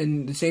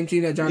and the same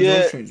team that John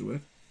Jones trains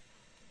with.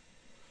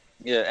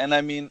 Yeah, and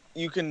I mean,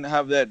 you can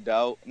have that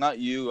doubt. Not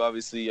you,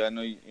 obviously. I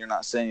know you're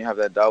not saying you have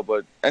that doubt,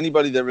 but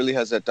anybody that really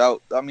has that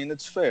doubt, I mean,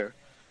 it's fair.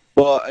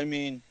 But I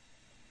mean,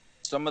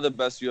 some of the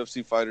best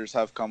UFC fighters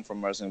have come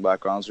from wrestling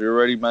backgrounds. We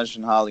already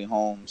mentioned Holly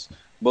Holmes.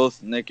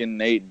 Both Nick and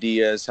Nate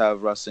Diaz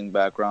have wrestling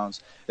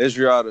backgrounds.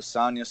 Israel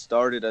Adesanya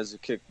started as a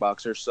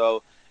kickboxer,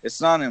 so it's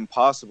not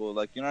impossible.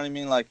 Like, you know what I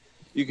mean? Like,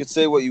 you could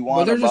say what you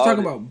want. But they're just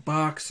talking it. about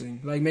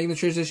boxing, like making the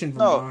transition from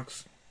No.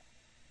 box.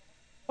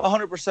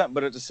 100%.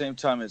 But at the same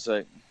time, it's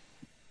like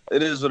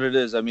it is what it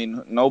is. I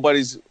mean,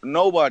 nobody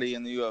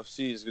in the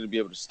UFC is going to be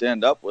able to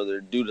stand up with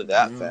her due to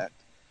that fact.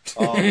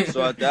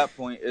 So at that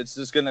point, it's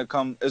just gonna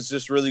come. It's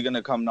just really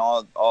gonna come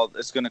all.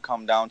 It's gonna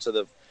come down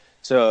to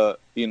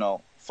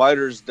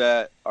fighters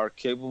that are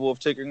capable of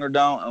taking her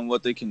down and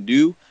what they can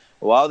do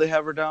while they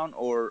have her down,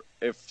 or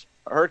if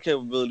her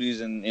capabilities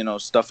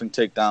and stuffing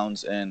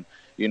takedowns and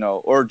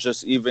or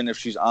just even if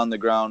she's on the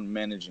ground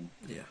managing.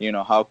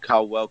 Yeah.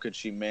 How well could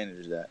she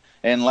manage that?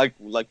 And like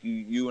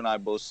you and I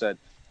both said,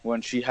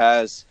 when she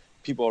has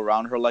people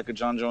around her like a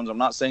John Jones. I'm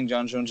not saying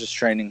John Jones is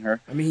training her.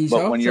 I mean,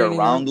 but when you're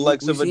around the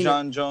likes of a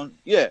John it. Jones,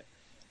 yeah,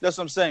 that's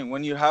what I'm saying.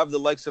 When you have the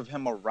likes of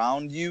him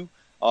around you,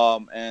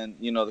 and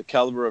the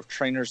caliber of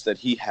trainers that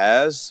he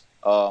has,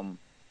 to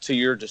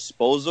your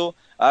disposal,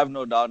 I have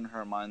no doubt in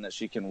her mind that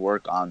she can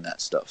work on that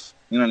stuff.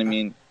 You know what I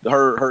mean?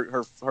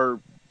 Her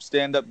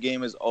stand-up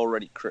game is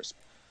already crisp.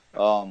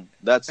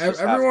 That's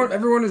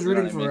everyone is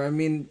rooting for her. I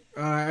mean,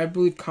 I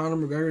believe Conor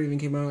McGregor even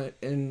came out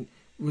and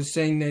was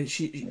saying that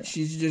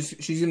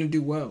she's gonna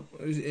do well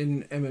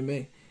in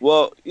MMA.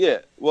 Well, yeah.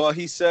 Well,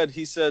 he said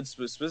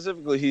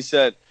specifically. He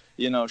said,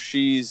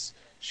 she's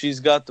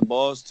got the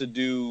balls to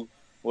do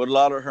what a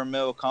lot of her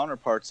male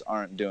counterparts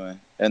aren't doing,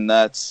 and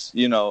that's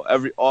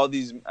all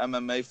these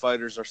MMA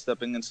fighters are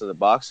stepping into the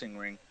boxing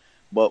ring,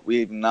 but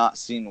we've not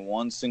seen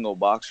one single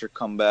boxer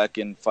come back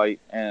and fight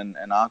in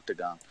an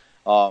octagon.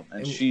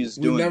 And she's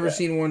doing. We've never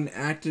seen one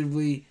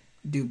actively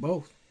do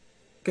both,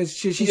 because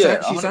she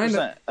signed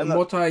a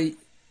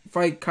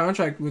multi-fight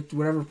contract with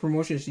whatever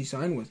promotion she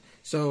signed with.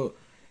 So,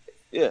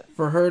 yeah,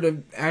 for her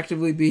to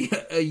actively be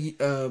a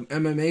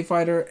MMA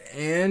fighter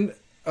and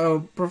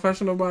a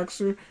professional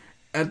boxer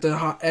at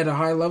a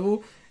high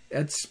level,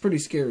 that's pretty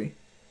scary.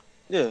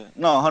 Yeah,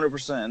 no,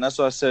 100%, and that's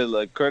why I said,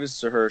 like,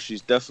 credits to her.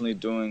 She's definitely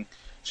doing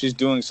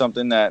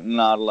something that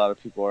not a lot of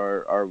people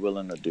are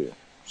willing to do.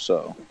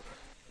 So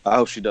I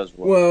hope she does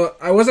well. Well,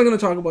 I wasn't going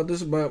to talk about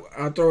this, but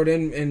I'll throw it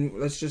in, and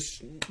let's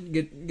just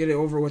get it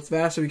over with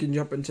fast so we can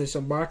jump into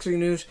some boxing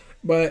news.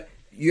 But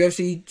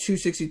UFC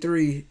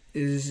 263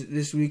 is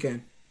this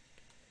weekend.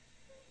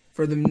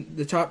 For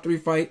the top 3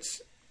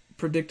 fights,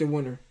 predict a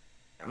winner.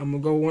 I'm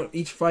going to go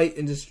each fight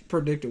and just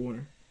predict a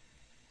winner.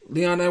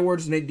 Leon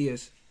Edwards, Nate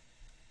Diaz.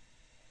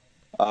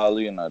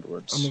 Leon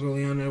Edwards. I'm going to go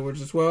Leon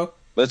Edwards as well.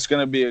 That's going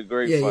to be a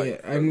great fight. Yeah,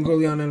 I'm going to go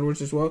Leon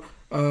Edwards as well.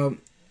 I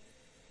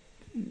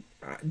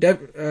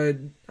don't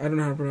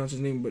know how to pronounce his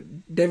name, but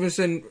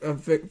Davison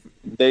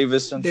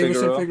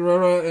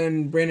Figueroa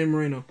and Brandon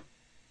Moreno.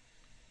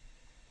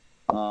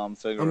 Figueroa. I'm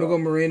going to go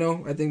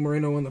Moreno. I think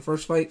Moreno won the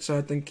first fight, so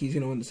I think he's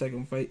going to win the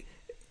second fight.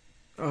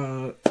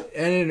 And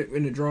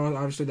in the draw,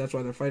 obviously that's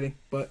why they're fighting.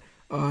 But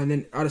and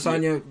then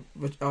Adesanya,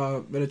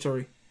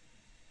 Vettori.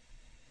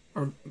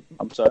 I'm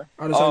sorry.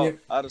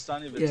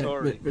 Adesanya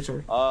Vettori. Yeah,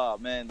 Vettori. Oh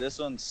man, this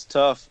one's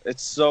tough.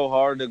 It's so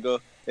hard to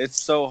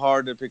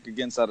pick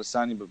against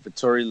Adesanya, but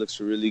Vettori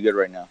looks really good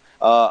right now.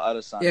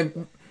 Adesanya.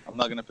 Yeah. I'm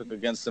not gonna pick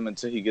against him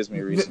until he gives me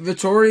a reason.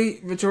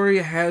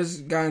 Vettori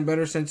has gotten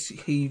better since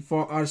he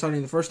fought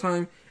Adesanya the first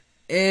time,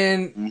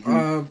 and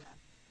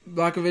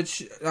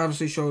Blachowicz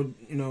obviously showed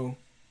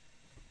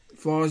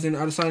flaws in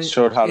Adesanya.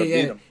 Showed how to beat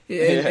him.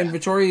 And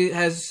Vettori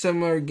has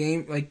similar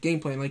game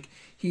plan. Like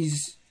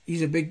he's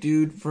a big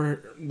dude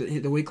for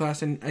the weight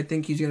class, and I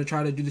think he's gonna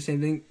try to do the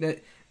same thing that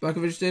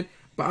Blachowicz did.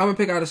 But I'm gonna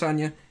pick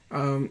Adesanya.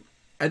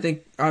 I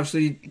think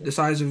obviously the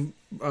size of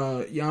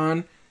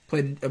Jan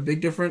played a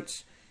big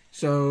difference.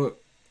 So,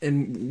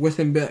 and with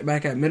him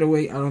back at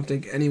middleweight, I don't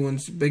think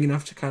anyone's big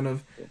enough to kind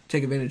of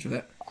take advantage of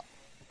that.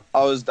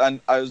 I was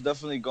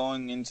definitely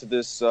going into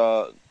this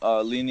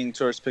leaning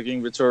towards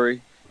picking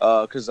Vettori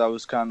because I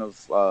was kind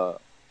of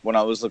when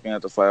I was looking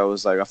at the fight, I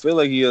was like, I feel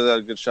like he has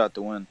a good shot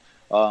to win.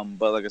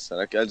 But like I said,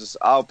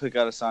 I'll pick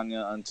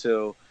Adesanya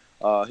until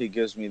he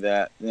gives me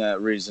that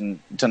reason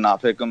to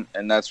not pick him,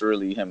 and that's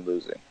really him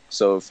losing.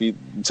 So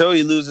until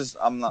he loses,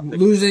 I'm not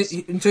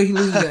picking until he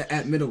loses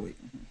at middleweight.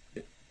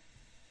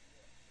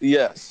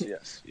 Yes.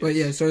 But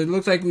yeah, so it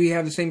looks like we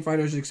have the same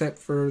fighters except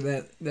for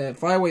that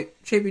flyweight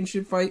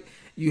championship fight.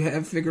 You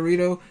have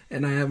Figueiredo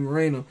and I have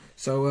Moreno.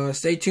 So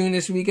stay tuned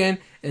this weekend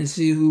and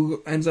see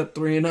who ends up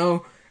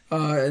 3-0,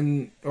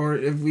 or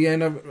if we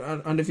end up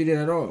undefeated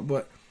at all.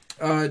 But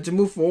to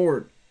move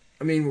forward,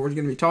 I mean, we're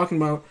going to be talking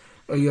about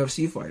a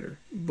UFC fighter,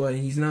 but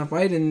he's not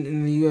fighting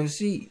in the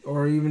UFC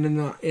or even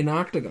in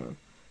Octagon.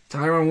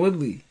 Tyron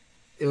Woodley.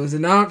 It was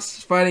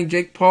announced fighting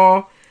Jake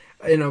Paul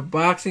in a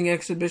boxing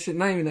exhibition,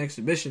 not even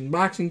exhibition,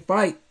 boxing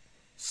fight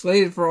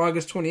slated for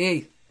August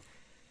 28th.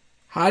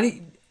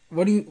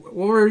 what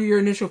were your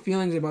initial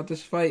feelings about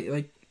this fight?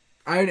 Like,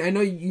 I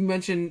know you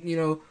mentioned,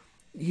 you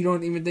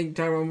don't even think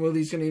Tyron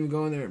Woodley's gonna even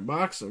go in there and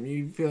box him.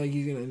 You feel like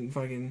he's gonna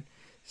fucking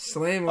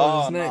slam him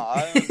on his neck.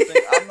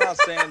 I'm not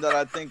saying that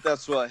I think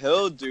that's what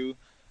he'll do.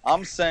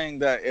 I'm saying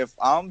that if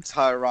I'm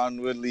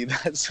Tyron Woodley,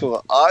 that's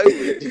what I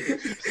would do.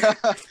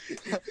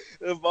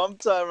 If I'm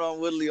Tyron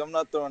Woodley, I'm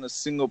not throwing a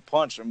single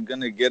punch. I'm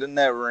going to get in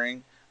that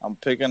ring, I'm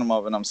picking him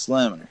up, and I'm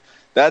slamming him.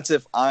 That's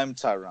if I'm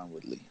Tyron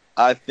Woodley.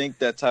 I think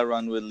that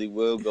Tyron Woodley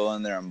will go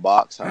in there and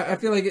box. I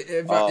feel like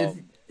if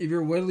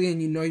you're Woodley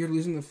and you know you're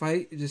losing the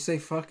fight, just say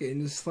fuck it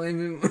and just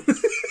slam him.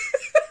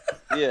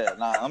 Yeah,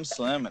 I'm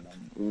slamming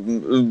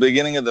him.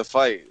 Beginning of the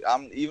fight,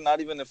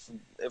 not even if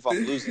I'm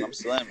losing, I'm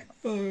slamming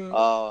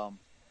him.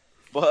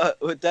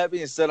 But with that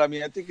being said, I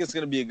mean, I think it's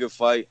going to be a good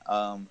fight.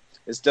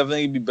 It's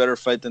definitely going to be a better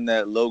fight than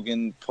that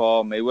Logan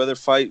Paul Mayweather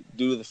fight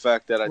due to the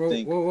fact that I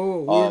think... Whoa.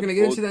 We're going to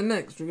get into that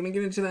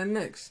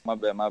next. My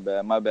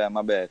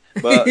bad.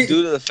 But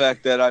due to the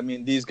fact that, I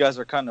mean, these guys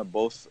are kind of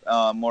both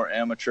more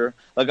amateur.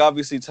 Like,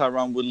 obviously,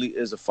 Tyron Woodley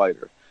is a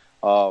fighter.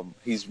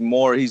 He's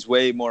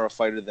way more a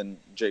fighter than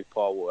Jake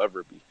Paul will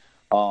ever be.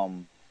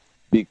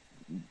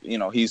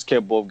 He's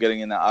capable of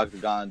getting in the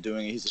octagon,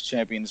 doing it. He's a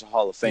champion. He's a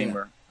Hall of Famer.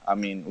 Yeah. I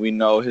mean, we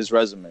know his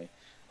resume.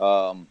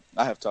 I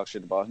have talked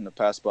shit about him in the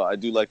past, but I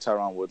do like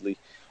Tyron Woodley.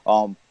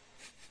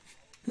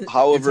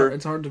 However,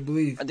 it's hard to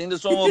believe. I think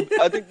this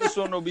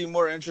one will be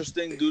more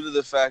interesting due to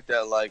the fact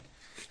that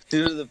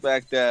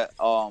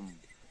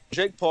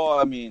Jake Paul.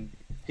 I mean,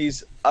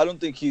 I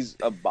don't think he's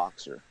a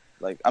boxer.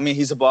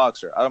 He's a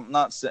boxer.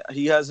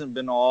 He hasn't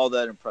been all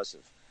that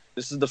impressive.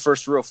 This is the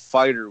first real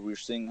fighter we're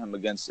seeing him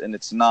against, and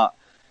it's not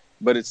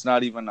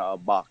even a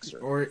boxer.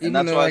 Or even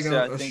that's why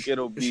I think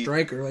it'll be a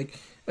striker.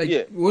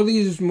 Yeah. Woodley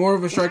is more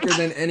of a striker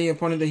than any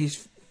opponent that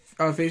he's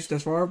faced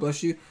thus far.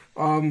 Bless you.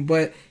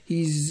 But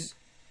he's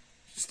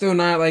still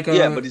not like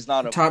but he's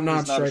not a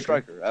top-notch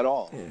striker at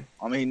all. Yeah.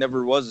 I mean, he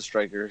never was a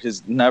striker.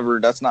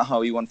 That's not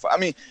how he won. I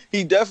mean,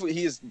 he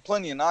has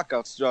plenty of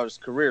knockouts throughout his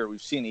career. We've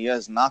seen he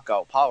has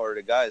knockout power.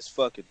 The guy is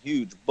fucking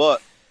huge,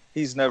 but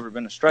he's never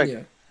been a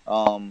striker.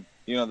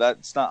 Yeah.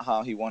 That's not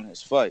how he won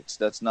his fights.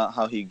 That's not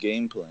how he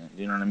game planned.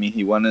 You know what I mean?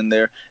 He went in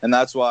there, and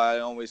that's why I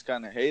always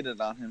kind of hated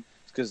on him,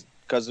 because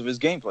of his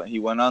game plan. He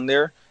went on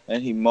there,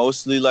 and he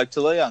mostly liked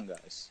to lay on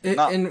guys.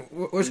 And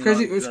what's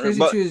crazy too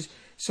is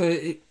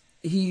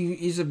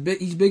he's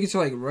big into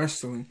like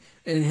wrestling,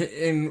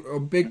 and a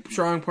big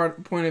strong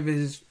point of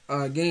his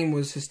game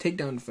was his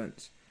takedown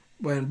defense.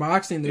 But in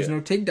boxing, there's no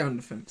takedown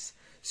defense,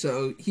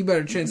 so he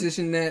better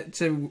transition that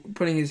to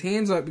putting his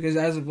hands up, because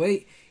as of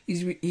late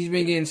he's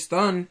been getting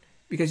stunned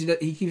because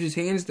he keeps his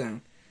hands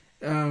down.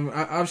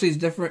 Obviously, it's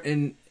different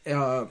in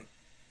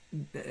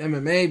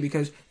MMA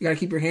because you got to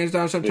keep your hands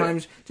down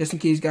sometimes, just in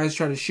case guys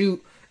try to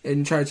shoot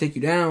and try to take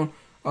you down.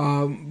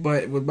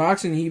 But with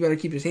boxing, he better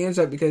keep his hands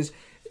up, because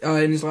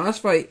in his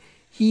last fight,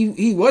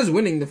 he was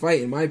winning the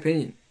fight, in my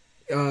opinion.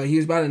 He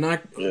was about to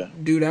knock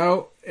dude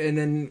out, and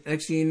then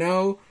next thing you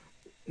know,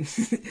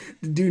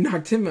 the dude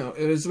knocked him out.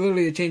 It was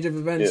literally a change of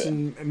events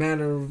in a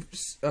matter of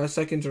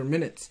seconds or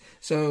minutes.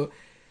 So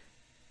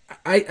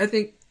I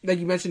think, like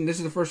you mentioned, this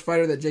is the first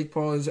fighter that Jake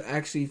Paul has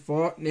actually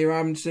fought. Nate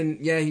Robinson,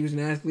 he was an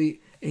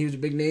athlete, and he was a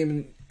big name,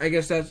 and I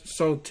guess that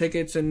sold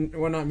tickets and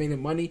whatnot, made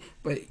him money,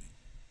 but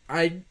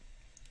that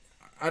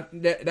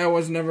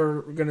was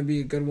never going to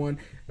be a good one.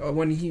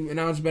 When he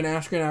announced Ben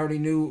Askren, I already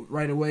knew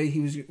right away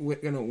he was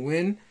going to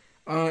win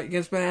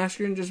against Ben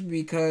Askren, just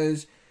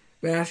because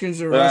Ben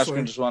Askren's a wrestler.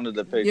 Ben Askren just wanted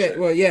the paycheck.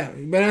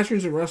 Ben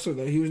Askren's a wrestler,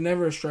 though. He was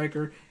never a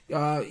striker.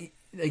 Like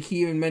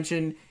he even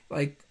mentioned,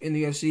 like in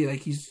the UFC,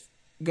 like he's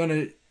going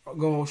to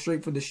go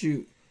straight for the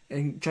shoot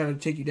and try to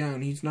take you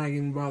down. He's not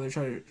even bother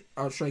trying to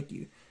outstrike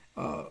you.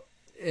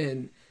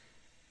 And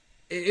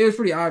it was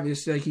pretty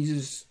obvious. Like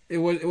it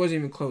wasn't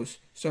even close.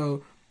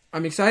 So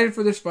I'm excited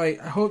for this fight.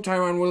 I hope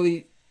Tyron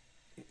Woodley,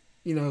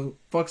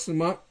 fucks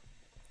him up,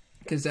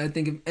 because I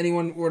think if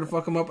anyone were to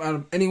fuck him up out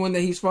of anyone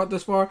that he's fought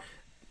thus far,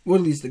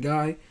 Woodley's the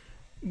guy.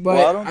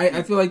 But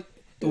I feel like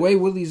the way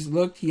Woodley's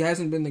looked, he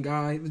hasn't been the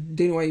guy.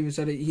 Dana White even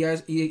said it.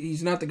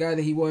 He's not the guy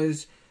that he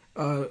was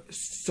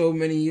so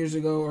many years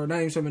ago, or not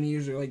even so many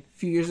years ago, like a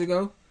few years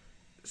ago.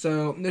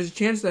 So there's a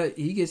chance that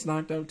he gets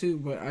knocked out too.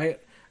 But I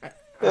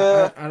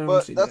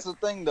don't see that.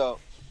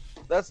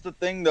 That's the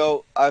thing,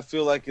 though. I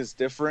feel like it's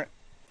different,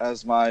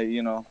 as my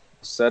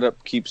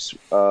setup keeps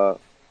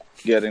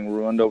getting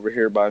ruined over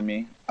here by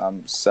me.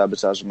 I'm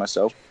sabotaging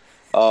myself.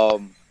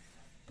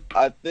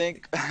 I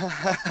think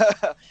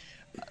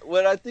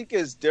what I think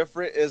is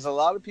different is a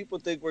lot of people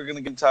think we're going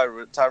to get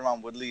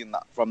Tyron Woodley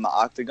from the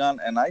octagon,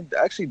 and I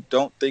actually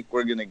don't think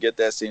we're going to get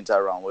that same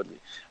Tyron Woodley.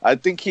 I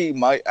think he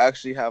might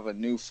actually have a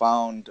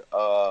newfound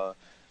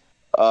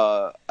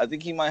I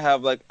think he might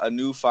have like a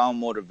newfound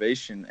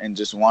motivation and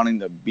just wanting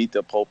to beat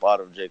the Pope out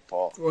of Jake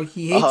Paul. Well,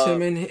 he hates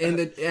him, and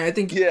I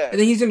think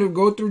he's going to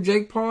go through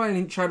Jake Paul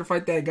and try to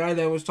fight that guy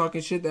that was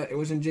talking shit that it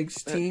was in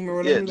Jake's team or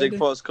whatever. Yeah, Jake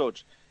Paul's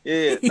coach.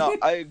 Yeah, no,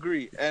 I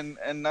agree, and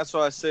that's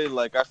why I say,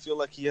 like, I feel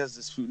like he has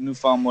this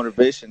newfound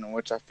motivation, in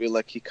which I feel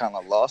like he kind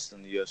of lost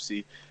in the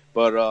UFC,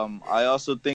 But I also think